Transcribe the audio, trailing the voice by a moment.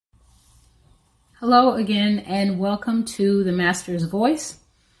Hello again and welcome to the Master's Voice.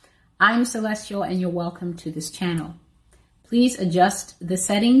 I'm Celestial and you're welcome to this channel. Please adjust the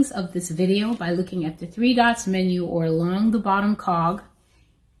settings of this video by looking at the three dots menu or along the bottom cog.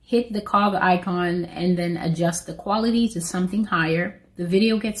 Hit the cog icon and then adjust the quality to something higher. The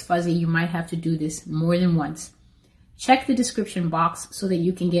video gets fuzzy. You might have to do this more than once. Check the description box so that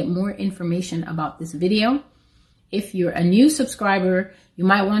you can get more information about this video. If you're a new subscriber, you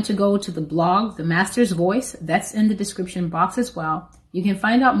might want to go to the blog, The Master's Voice. That's in the description box as well. You can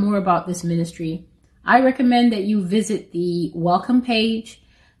find out more about this ministry. I recommend that you visit the welcome page,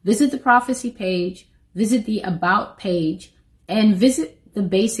 visit the prophecy page, visit the about page, and visit the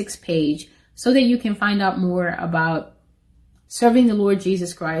basics page so that you can find out more about serving the Lord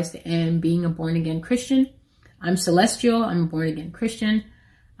Jesus Christ and being a born-again Christian. I'm Celestial. I'm a born-again Christian.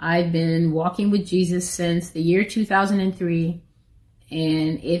 I've been walking with Jesus since the year 2003,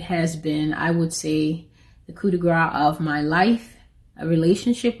 and it has been, I would say, the coup de grace of my life. A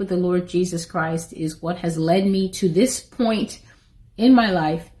relationship with the Lord Jesus Christ is what has led me to this point in my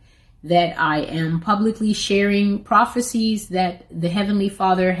life that I am publicly sharing prophecies that the Heavenly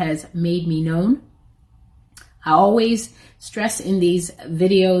Father has made me known. I always stress in these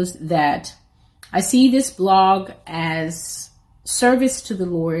videos that I see this blog as service to the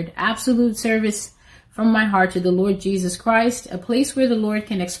Lord, absolute service from my heart to the Lord Jesus Christ, a place where the Lord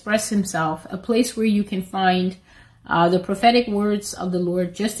can express himself, a place where you can find the prophetic words of the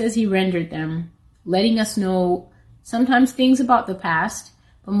Lord just as he rendered them, letting us know sometimes things about the past,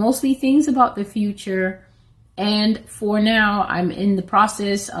 but mostly things about the future. And for now, I'm in the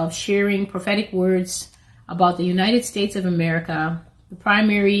process of sharing prophetic words about the United States of America.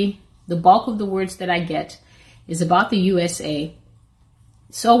 The bulk of the words that I get is about the USA.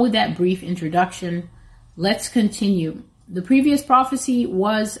 So with that brief introduction, let's continue. The previous prophecy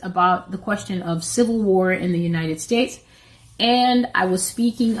was about the question of civil war in the United States, and I was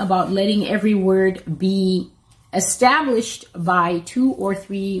speaking about letting every word be established by 2 or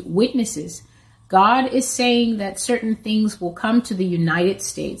 3 witnesses. God is saying that certain things will come to the United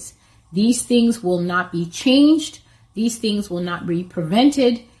States. These things will not be changed. These things will not be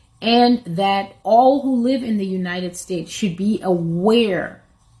prevented. And that all who live in the United States should be aware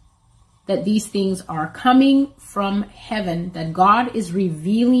that these things are coming from heaven, that God is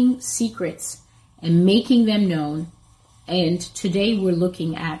revealing secrets and making them known. And today we're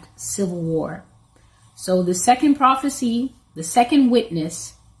looking at civil war. So the second prophecy, the second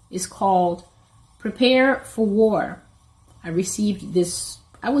witness, is called Prepare for War. I received this,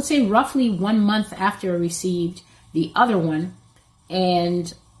 I would say roughly 1 month after I received the other one.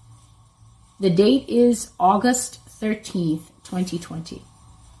 And the date is August 13th, 2020.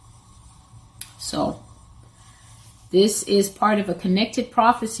 So this is part of a connected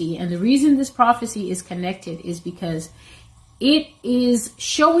prophecy. And the reason this prophecy is connected is because it is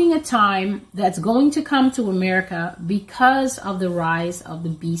showing a time that's going to come to America because of the rise of the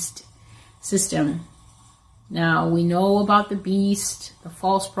beast system. Now, we know about the beast, the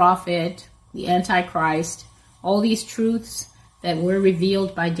false prophet, the Antichrist, all these truths that were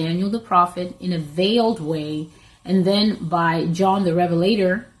revealed by Daniel the prophet in a veiled way, and then by John the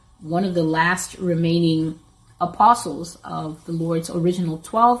Revelator, one of the last remaining apostles of the Lord's original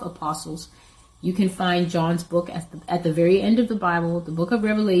 12 apostles. You can find John's book at the very end of the Bible, the book of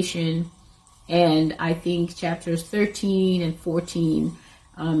Revelation, and I think chapters 13 and 14,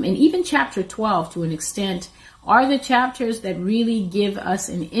 and even chapter 12 to an extent, are the chapters that really give us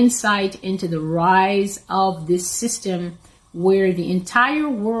an insight into the rise of this system where the entire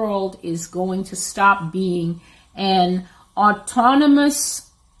world is going to stop being an autonomous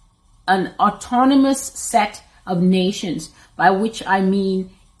set of nations, by which I mean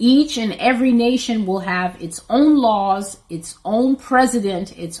each and every nation will have its own laws, its own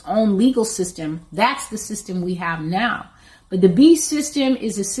president, its own legal system. That's the system we have now. But the beast system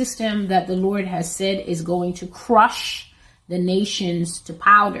is a system that the Lord has said is going to crush the nations to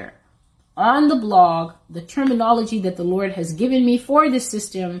powder. On the blog, the terminology that the Lord has given me for this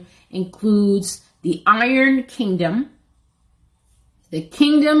system includes the Iron Kingdom, the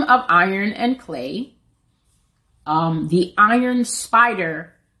Kingdom of Iron and Clay, the Iron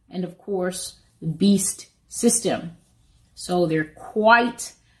Spider, and of course, the Beast System. So there are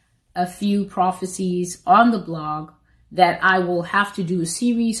quite a few prophecies on the blog that I will have to do a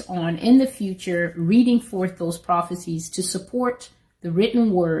series on in the future, reading forth those prophecies to support the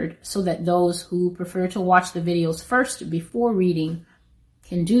written word so that those who prefer to watch the videos first before reading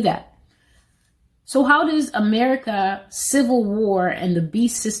can do that. So how does America, civil war, and the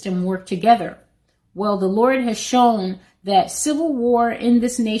beast system work together? Well, the Lord has shown that civil war in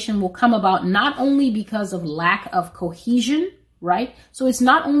this nation will come about not only because of lack of cohesion, right? So it's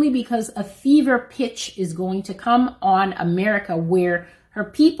not only because a fever pitch is going to come on America where her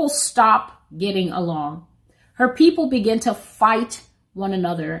people stop getting along. Her people begin to fight one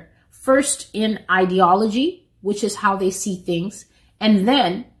another, first in ideology, which is how they see things, and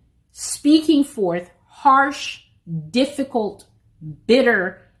then speaking forth harsh, difficult,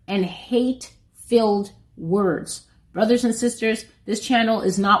 bitter, and hate-filled words. Brothers and sisters, this channel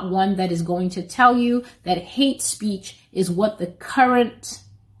is not one that is going to tell you that hate speech is what the current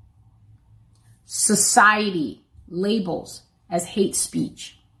society labels as hate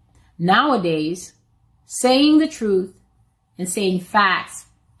speech. Nowadays, saying the truth and saying facts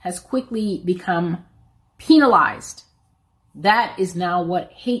has quickly become penalized. That is now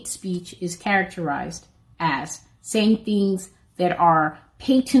what hate speech is characterized as. Saying things that are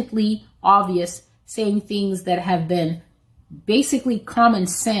patently obvious, saying things that have been basically common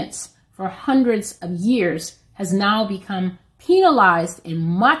sense for hundreds of years has now become penalized in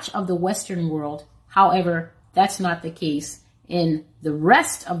much of the Western world. However, that's not the case in the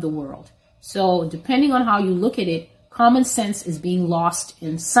rest of the world. So depending on how you look at it, common sense is being lost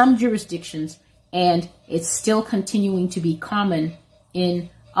in some jurisdictions, and it's still continuing to be common in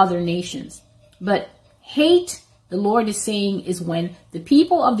other nations. But hate, the Lord is saying, is when the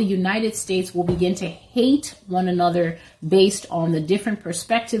people of the United States will begin to hate one another based on the different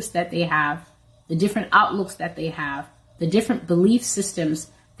perspectives that they have, the different outlooks that they have, the different belief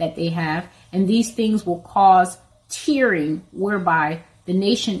systems that they have. And these things will cause tearing, whereby the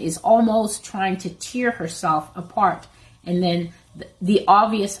nation is almost trying to tear herself apart. And then the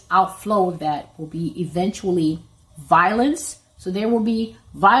obvious outflow of that will be eventually violence. So there will be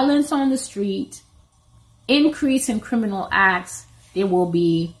violence on the street, increase in criminal acts. There will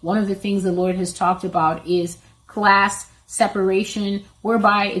be, one of the things the Lord has talked about is class separation,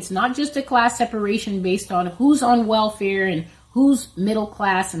 whereby it's not just a class separation based on who's on welfare and who's middle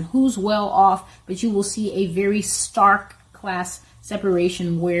class and who's well off, but you will see a very stark class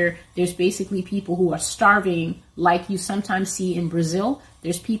separation where there's basically people who are starving, like you sometimes see in Brazil.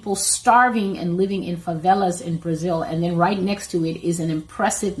 There's people starving and living in favelas in Brazil, and then right next to it is an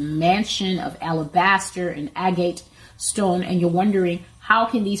impressive mansion of alabaster and agate stone, and you're wondering, how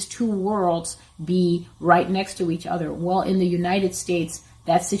can these two worlds be right next to each other? Well, in the United States,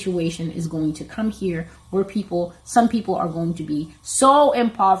 that situation is going to come here, where some people are going to be so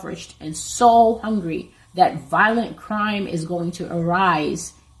impoverished and so hungry that violent crime is going to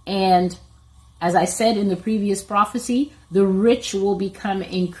arise. And as I said in the previous prophecy, the rich will become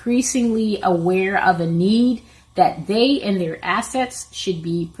increasingly aware of a need that they and their assets should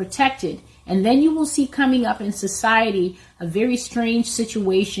be protected. And then you will see coming up in society a very strange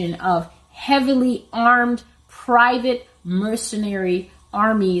situation of heavily armed private mercenary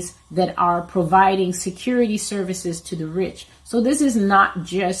armies that are providing security services to the rich. So this is not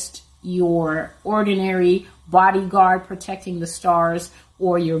just your ordinary bodyguard protecting the stars,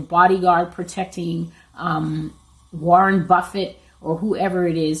 or your bodyguard protecting Warren Buffett or whoever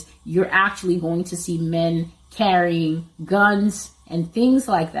it is. You're actually going to see men carrying guns and things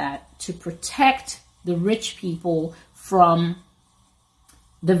like that to protect the rich people from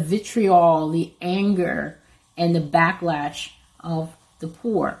the vitriol, the anger, and the backlash of the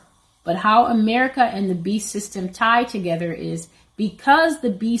poor. But how America and the beast system tie together is because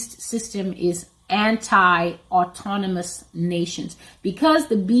the beast system is anti-autonomous nations, because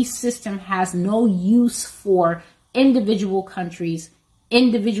the beast system has no use for individual countries,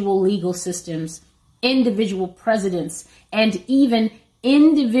 individual legal systems, individual presidents, and even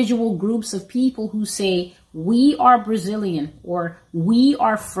individual groups of people who say, we are Brazilian, or we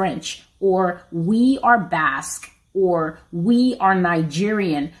are French, or we are Basque, or we are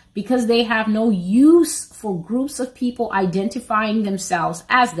Nigerian, because they have no use for groups of people identifying themselves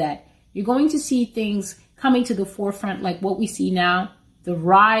as that. You're going to see things coming to the forefront like what we see now, the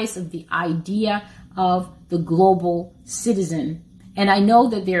rise of the idea of the global citizen. And I know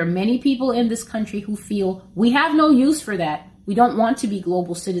that there are many people in this country who feel we have no use for that. We don't want to be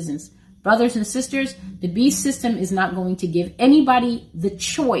global citizens. Brothers and sisters, the beast system is not going to give anybody the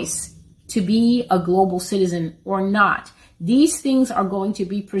choice to be a global citizen or not. These things are going to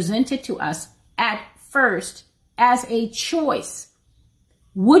be presented to us at first as a choice.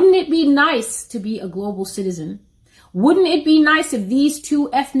 Wouldn't it be nice to be a global citizen? Wouldn't it be nice if these two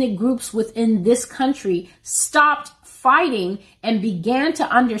ethnic groups within this country stopped fighting and began to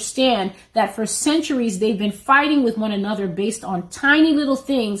understand that for centuries they've been fighting with one another based on tiny little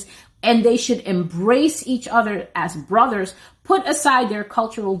things, and they should embrace each other as brothers, put aside their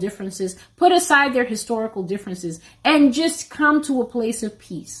cultural differences, put aside their historical differences, and just come to a place of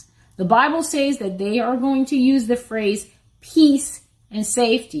peace. The Bible says that they are going to use the phrase peace and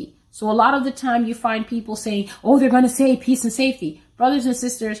safety. So a lot of the time you find people saying, oh, they're going to say peace and safety. Brothers and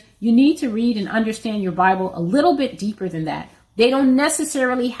sisters, you need to read and understand your Bible a little bit deeper than that. They don't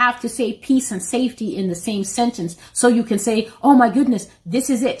necessarily have to say peace and safety in the same sentence so you can say, oh my goodness, this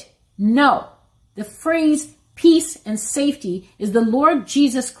is it. No, the phrase peace and safety is the Lord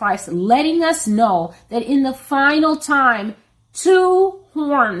Jesus Christ letting us know that in the final time, two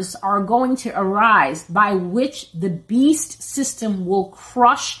horns are going to arise by which the beast system will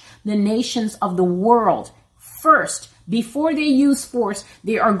crush the nations of the world. First, before they use force,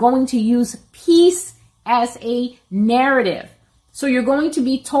 they are going to use peace as a narrative. So you're going to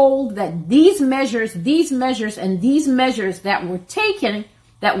be told that these measures, and these measures that we're taking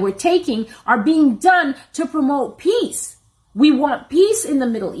are being done to promote peace. We want peace in the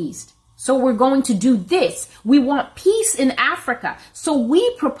Middle East. So we're going to do this. We want peace in Africa. So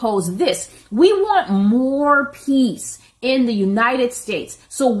we propose this. We want more peace in the United States.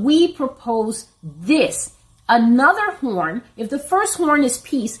 So we propose this. Another horn, if the first horn is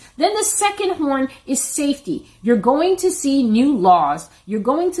peace, then the second horn is safety. You're going to see new laws. You're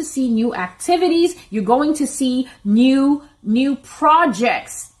going to see new activities. You're going to see new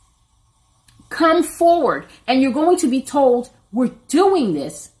projects come forward. And you're going to be told, we're doing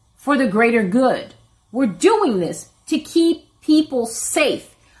this for the greater good. We're doing this to keep people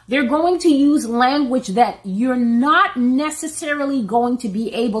safe. They're going to use language that you're not necessarily going to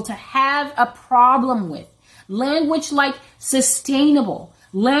be able to have a problem with. Language like sustainable,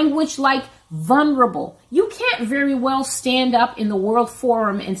 language like vulnerable. You can't very well stand up in the World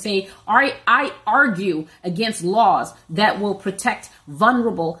Forum and say, I argue against laws that will protect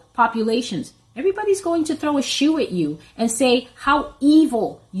vulnerable populations. Everybody's going to throw a shoe at you and say how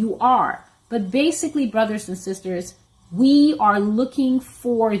evil you are. But basically, brothers and sisters, we are looking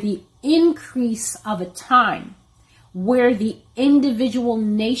for the increase of a time where the individual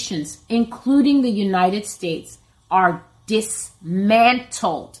nations, including the United States, are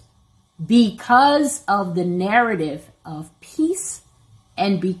dismantled because of the narrative of peace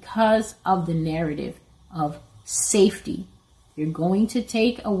and because of the narrative of safety. They're going to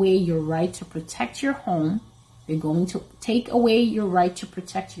take away your right to protect your home. They're going to take away your right to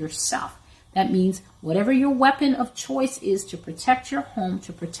protect yourself. That means whatever your weapon of choice is to protect your home,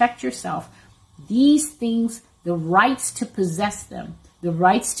 to protect yourself, these things, the rights to possess them, the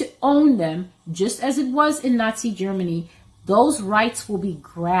rights to own them, just as it was in Nazi Germany, those rights will be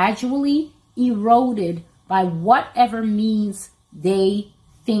gradually eroded by whatever means they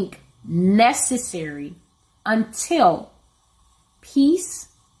think necessary until peace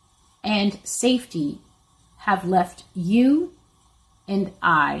and safety have left you and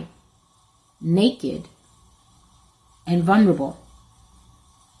I naked and vulnerable.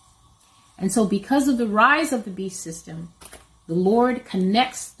 And so because of the rise of the beast system, the Lord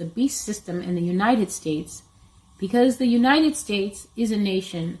connects the beast system in the United States because the United States is a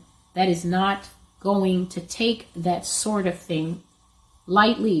nation that is not going to take that sort of thing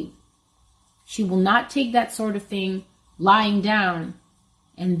lightly. She will not take that sort of thing lying down.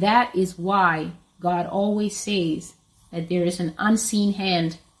 And that is why God always says that there is an unseen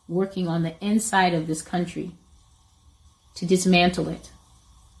hand working on the inside of this country to dismantle it.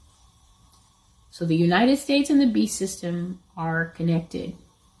 So the United States and the beast system are connected.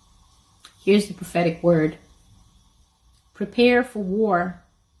 Here's the prophetic word. Prepare for war.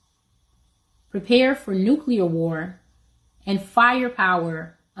 Prepare for nuclear war and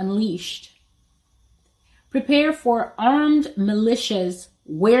firepower unleashed. Prepare for armed militias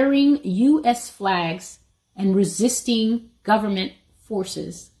wearing U.S. flags and resisting government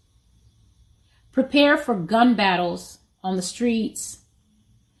forces. Prepare for gun battles on the streets.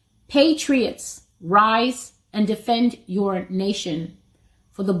 Patriots, rise and defend your nation,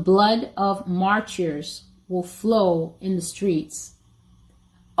 for the blood of martyrs will flow in the streets.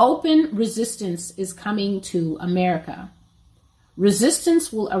 Open resistance is coming to America.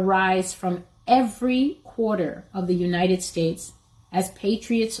 Resistance will arise from every quarter of the United States as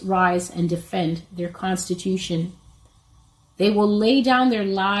patriots rise and defend their Constitution. They will lay down their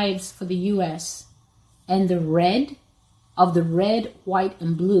lives for the U.S., and the red of the red, white,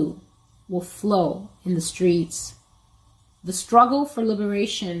 and blue will flow in the streets. The struggle for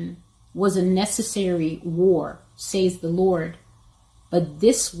liberation was a necessary war, says the Lord, but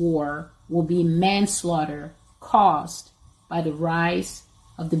this war will be manslaughter caused by the rise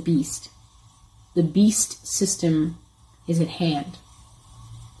of the beast. The beast system is at hand.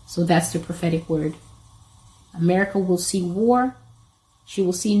 So that's the prophetic word. America will see war. She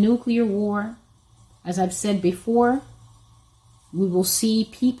will see nuclear war. As I've said before, we will see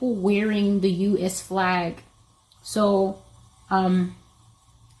people wearing the U.S. flag. So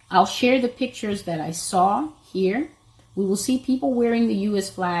I'll share the pictures that I saw here. We will see people wearing the U.S.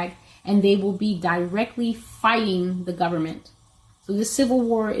 flag, and they will be directly fighting the government. So this civil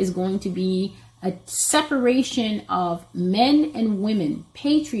war is going to be a separation of men and women,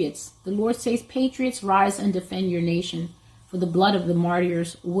 patriots. The Lord says, patriots, rise and defend your nation, for the blood of the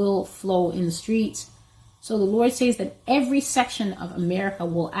martyrs will flow in the streets. So the Lord says that every section of America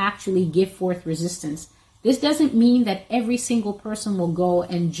will actually give forth resistance. This doesn't mean that every single person will go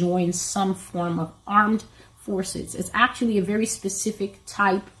and join some form of armed forces. It's actually a very specific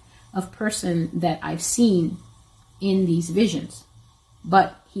type of person that I've seen in these visions.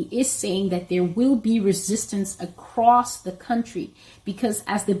 But he is saying that there will be resistance across the country, because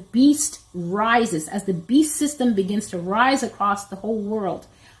as the beast rises, as the beast system begins to rise across the whole world,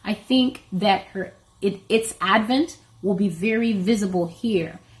 I think that its advent will be very visible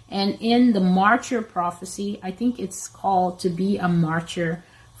here. And in the martyr prophecy, I think it's called to be a martyr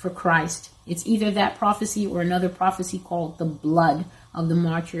for Christ. It's either that prophecy or another prophecy called the blood of the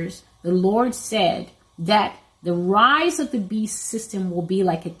martyrs. The Lord said that the rise of the beast system will be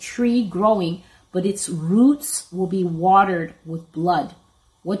like a tree growing, but its roots will be watered with blood.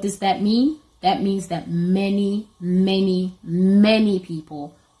 What does that mean? That means that many, many, many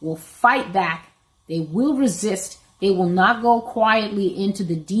people will fight back. They will resist. They will not go quietly into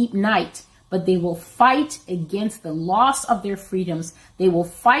the deep night, but they will fight against the loss of their freedoms. They will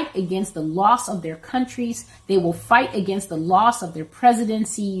fight against the loss of their countries. They will fight against the loss of their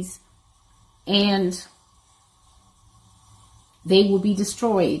presidencies. And they will be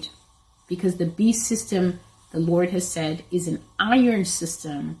destroyed, because the beast system, the Lord has said, is an iron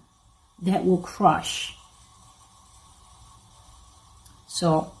system that will crush.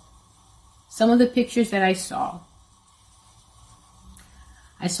 So, some of the pictures that I saw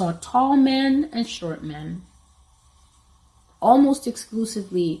tall men and short men, almost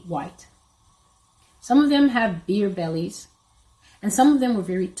exclusively white. Some of them have beer bellies, and some of them were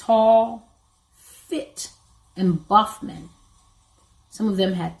very tall, fit, and buff men. Some of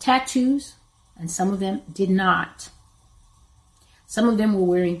them had tattoos, and some of them did not. Some of them were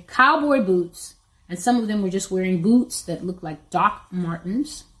wearing cowboy boots, and some of them were just wearing boots that looked like Doc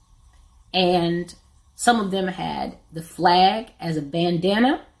Martens. And some of them had the flag as a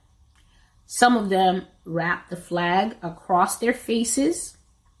bandana. Some of them wrapped the flag across their faces.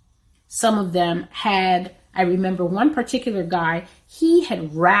 Some of them had, I remember one particular guy, he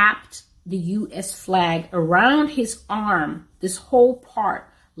had wrapped the U.S. flag around his arm, this whole part,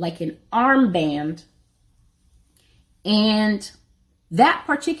 like an armband. And that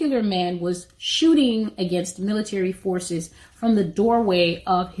particular man was shooting against military forces from the doorway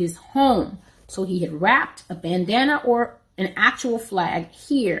of his home. So he had wrapped a bandana or an actual flag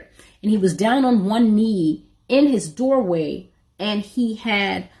here, and he was down on one knee in his doorway, and he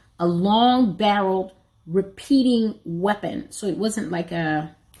had a long-barreled repeating weapon. So it wasn't like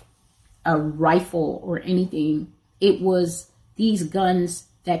a rifle or anything. It was these guns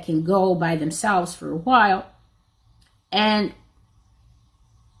that can go by themselves for a while. And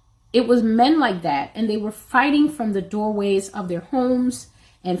it was men like that, and they were fighting from the doorways of their homes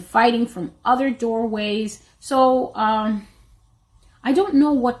and fighting from other doorways. So I don't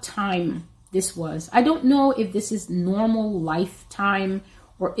know what time this was. I don't know if this is normal lifetime,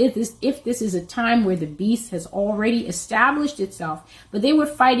 or if this is a time where the beast has already established itself. But they were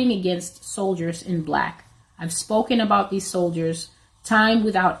fighting against soldiers in black. I've spoken about these soldiers time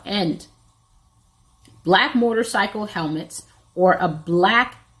without end. Black motorcycle helmets, or a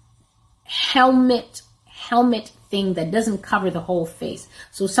black helmet thing that doesn't cover the whole face.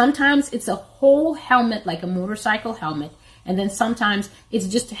 So sometimes it's a whole helmet, like a motorcycle helmet, and then sometimes it's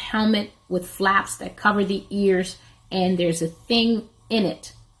just a helmet with flaps that cover the ears, and there's a thing in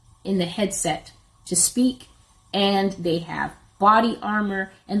it, in the headset, to speak. And they have body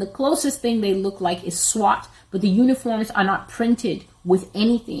armor, and the closest thing they look like is SWAT, but the uniforms are not printed with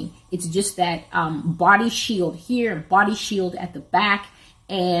anything. It's just that body shield here, body shield at the back,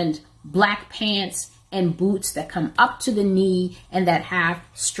 and black pants and boots that come up to the knee and that have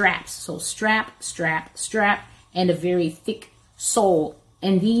straps. So strap, and a very thick sole.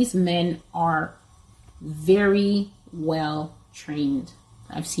 And these men are very well trained.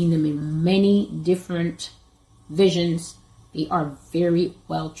 I've seen them in many different visions. They are very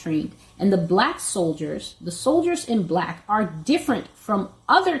well trained. And the black soldiers, the soldiers in black, are different from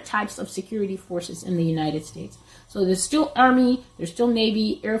other types of security forces in the United States. So there's still Army, there's still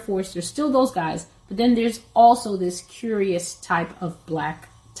Navy, Air Force, there's still those guys. But then there's also this curious type of black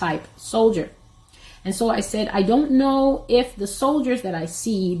type soldier. And so I said, I don't know if the soldiers that I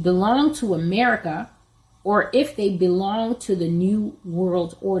see belong to America or if they belong to the New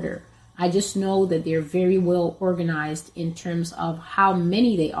World Order. I just know that they're very well organized in terms of how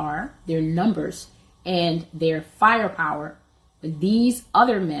many they are, their numbers, and their firepower. But these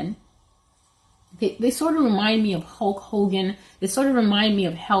other men, they sort of remind me of Hulk Hogan. They sort of remind me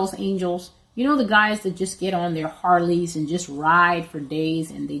of Hell's Angels. You know, the guys that just get on their Harleys and just ride for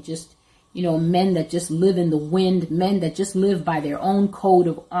days, and they just, you know, men that just live in the wind, men that just live by their own code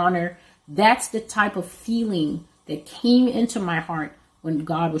of honor. That's the type of feeling that came into my heart when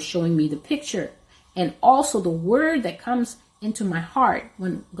God was showing me the picture. And also the word that comes into my heart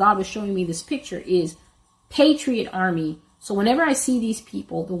when God was showing me this picture is Patriot Army. So whenever I see these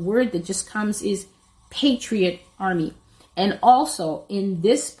people, the word that just comes is Patriot Army. And also in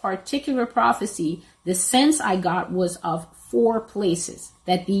this particular prophecy, the sense I got was of 4 places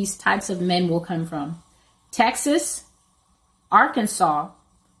that these types of men will come from: Texas, Arkansas,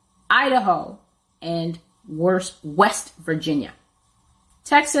 Idaho, and West Virginia.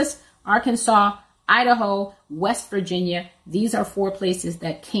 Texas, Arkansas, Idaho, West Virginia. These are 4 places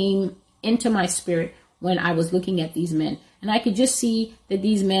that came into my spirit when I was looking at these men. And I could just see that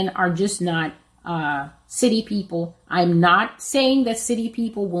these men are just not city people. I'm not saying that city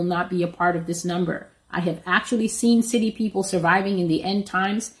people will not be a part of this number. I have actually seen city people surviving in the end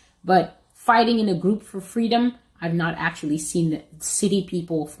times, but fighting in a group for freedom, I've not actually seen the city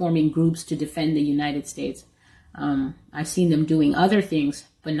people forming groups to defend the United States. I've seen them doing other things,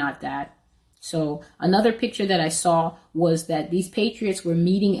 but not that. So another picture that I saw was that these patriots were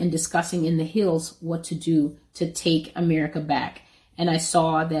meeting and discussing in the hills what to do to take America back. And I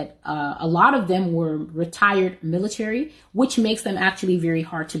saw that a lot of them were retired military, which makes them actually very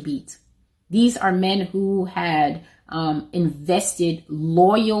hard to beat. These are men who had invested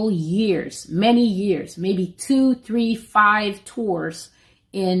loyal years, many years, maybe 2, 3, 5 tours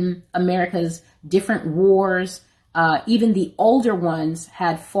in America's different wars. Even the older ones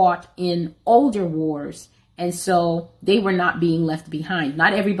had fought in older wars. And so they were not being left behind.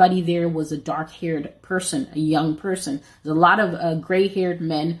 Not everybody there was a dark-haired person, a young person. There's a lot of gray-haired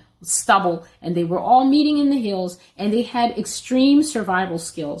men, stubble, and they were all meeting in the hills, and they had extreme survival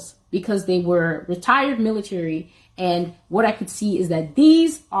skills because they were retired military. And what I could see is that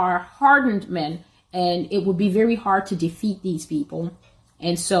these are hardened men, and it would be very hard to defeat these people.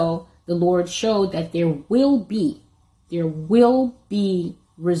 And so the Lord showed that there will be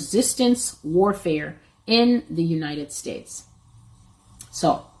resistance warfare in the United States.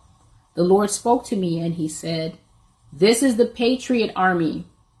 So the Lord spoke to me and he said, this is the Patriot Army,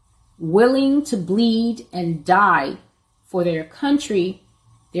 willing to bleed and die for their country,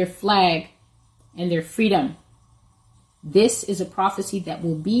 their flag, and their freedom. This is a prophecy that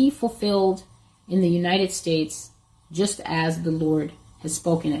will be fulfilled in the United States, just as the Lord has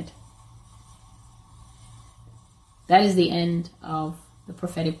spoken it. That is the end of the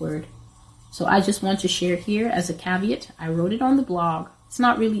prophetic word. So I just want to share here as a caveat. I wrote it on the blog. It's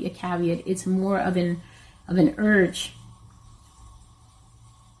not really a caveat. It's more of an urge.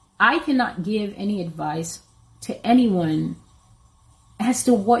 I cannot give any advice to anyone as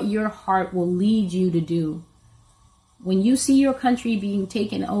to what your heart will lead you to do. When you see your country being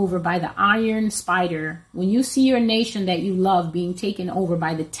taken over by the iron spider, when you see your nation that you love being taken over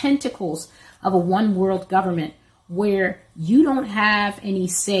by the tentacles of a one world government where you don't have any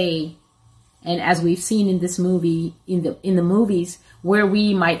say, and as we've seen in this movie, in the movies, where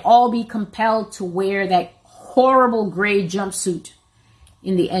we might all be compelled to wear that horrible gray jumpsuit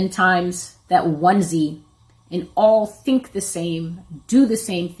in the end times, that onesie, and all think the same, do the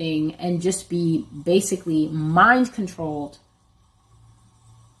same thing, and just be basically mind controlled.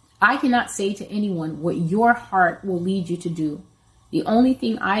 I cannot say to anyone what your heart will lead you to do. The only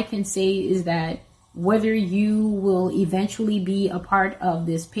thing I can say is that whether you will eventually be a part of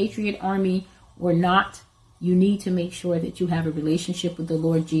this Patriot Army or not, you need to make sure that you have a relationship with the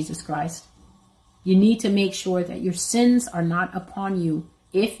Lord Jesus Christ. You need to make sure that your sins are not upon you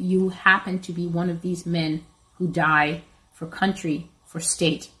if you happen to be one of these men who die for country, for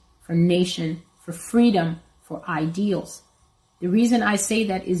state, for nation, for freedom, for ideals. The reason I say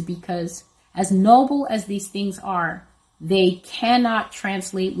that is because as noble as these things are, they cannot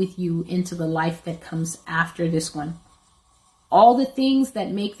translate with you into the life that comes after this one. All the things that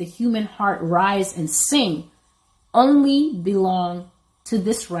make the human heart rise and sing only belong to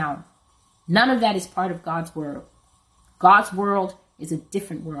this realm. None of that is part of God's world. God's world is a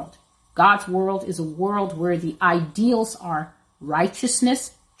different world. God's world is a world where the ideals are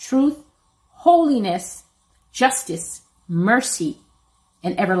righteousness, truth, holiness, justice, mercy,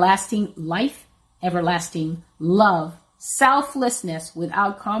 and everlasting life, everlasting love, selflessness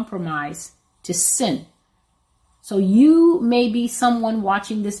without compromise to sin. So you may be someone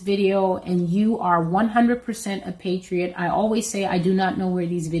watching this video and you are 100% a patriot. I always say I do not know where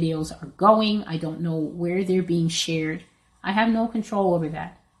these videos are going. I don't know where they're being shared. I have no control over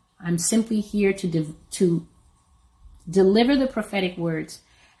that. I'm simply here to deliver the prophetic words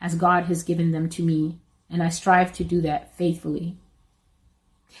as God has given them to me, and I strive to do that faithfully.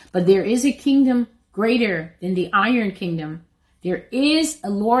 But there is a kingdom greater than the iron kingdom. There is a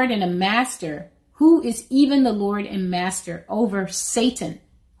Lord and a master who is even the Lord and master over Satan,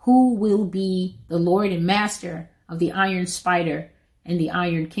 who will be the Lord and master of the iron spider and the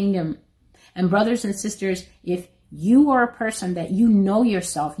iron kingdom. And brothers and sisters, if you are a person that you know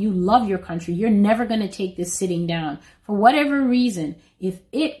yourself, you love your country, you're never going to take this sitting down. For whatever reason, if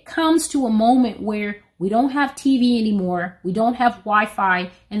it comes to a moment where we don't have TV anymore, we don't have Wi-Fi,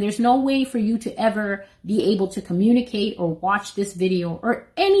 and there's no way for you to ever be able to communicate or watch this video or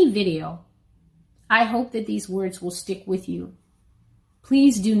any video, I hope that these words will stick with you.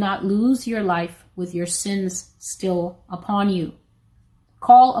 Please do not lose your life with your sins still upon you.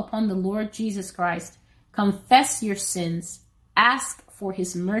 Call upon the Lord Jesus Christ. Confess your sins. Ask for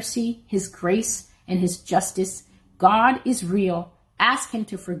his mercy, his grace, and his justice. God is real. Ask him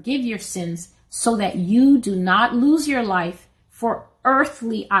to forgive your sins so that you do not lose your life for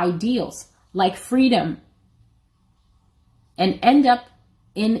earthly ideals like freedom and end up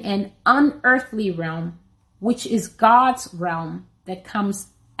in an unearthly realm, which is God's realm that comes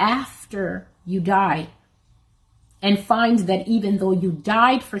after you die, and find that even though you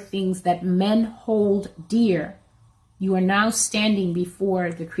died for things that men hold dear, you are now standing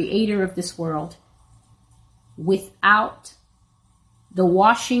before the creator of this world without the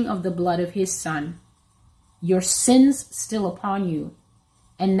washing of the blood of his son, your sins still upon you.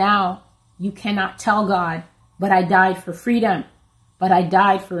 And now you cannot tell God, but I died for freedom, but I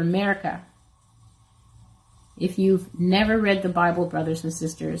died for America. If you've never read the Bible, brothers and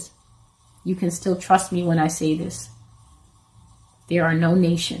sisters, you can still trust me when I say this. There are no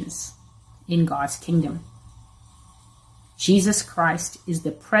nations in God's kingdom. Jesus Christ is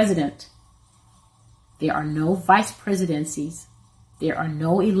the president. There are no vice presidencies. There are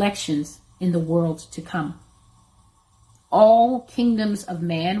no elections in the world to come. All kingdoms of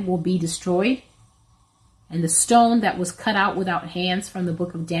man will be destroyed, and the stone that was cut out without hands from the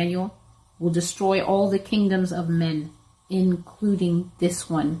book of Daniel will destroy all the kingdoms of men, including this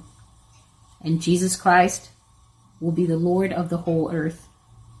one. And Jesus Christ will be the Lord of the whole earth.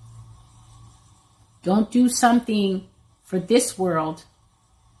 Don't do something for this world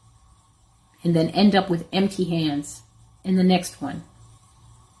and then end up with empty hands in the next one.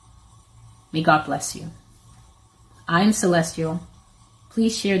 May God bless you. I'm Celestial.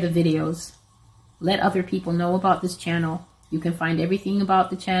 Please share the videos. Let other people know about this channel. You can find everything about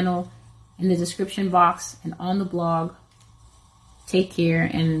the channel in the description box and on the blog. Take care,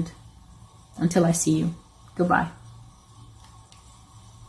 and until I see you, goodbye.